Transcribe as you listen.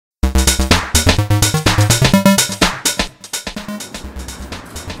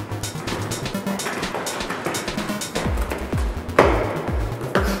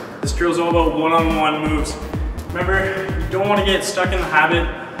drill is all about one-on-one moves. Remember, you don't want to get stuck in the habit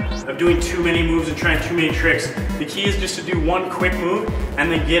of doing too many moves and trying too many tricks. The key is just to do one quick move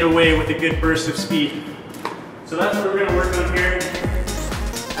and then get away with a good burst of speed. So that's what we're going to work on here.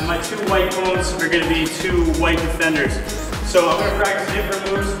 And my 2 white cones are going to be 2 white defenders. So I'm going to practice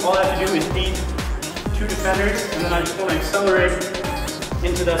different moves. All I have to do is beat 2 defenders, and then I just want to accelerate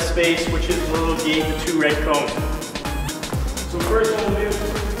into that space, which is the little gate, the 2 red cones. So first one we'll do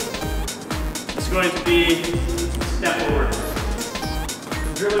is going to be step over.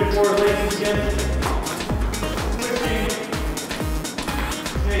 Dribbling forward legs again. Quickly.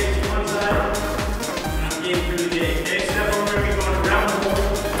 Okay, to one side. And I'm getting through the gate. Okay, step over and we're going around the hole.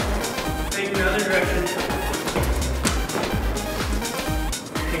 Take the other direction.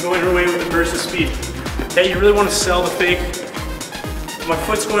 And going away with a burst of speed. Okay, you really want to sell the fake. My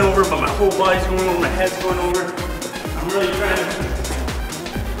foot's going over, but my whole body's going over, my head's going over. I'm really trying to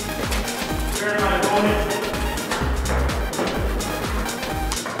turn my opponent.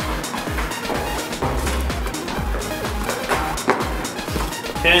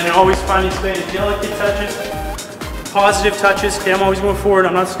 Okay, and always finding space, delicate touches, positive touches. Okay, I'm always going forward.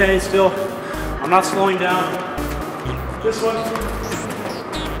 I'm not standing still. I'm not slowing down. This one.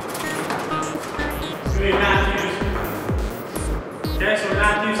 It's going to be Matthews. Okay, so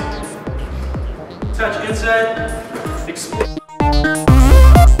Matthews. Touch inside. Explode.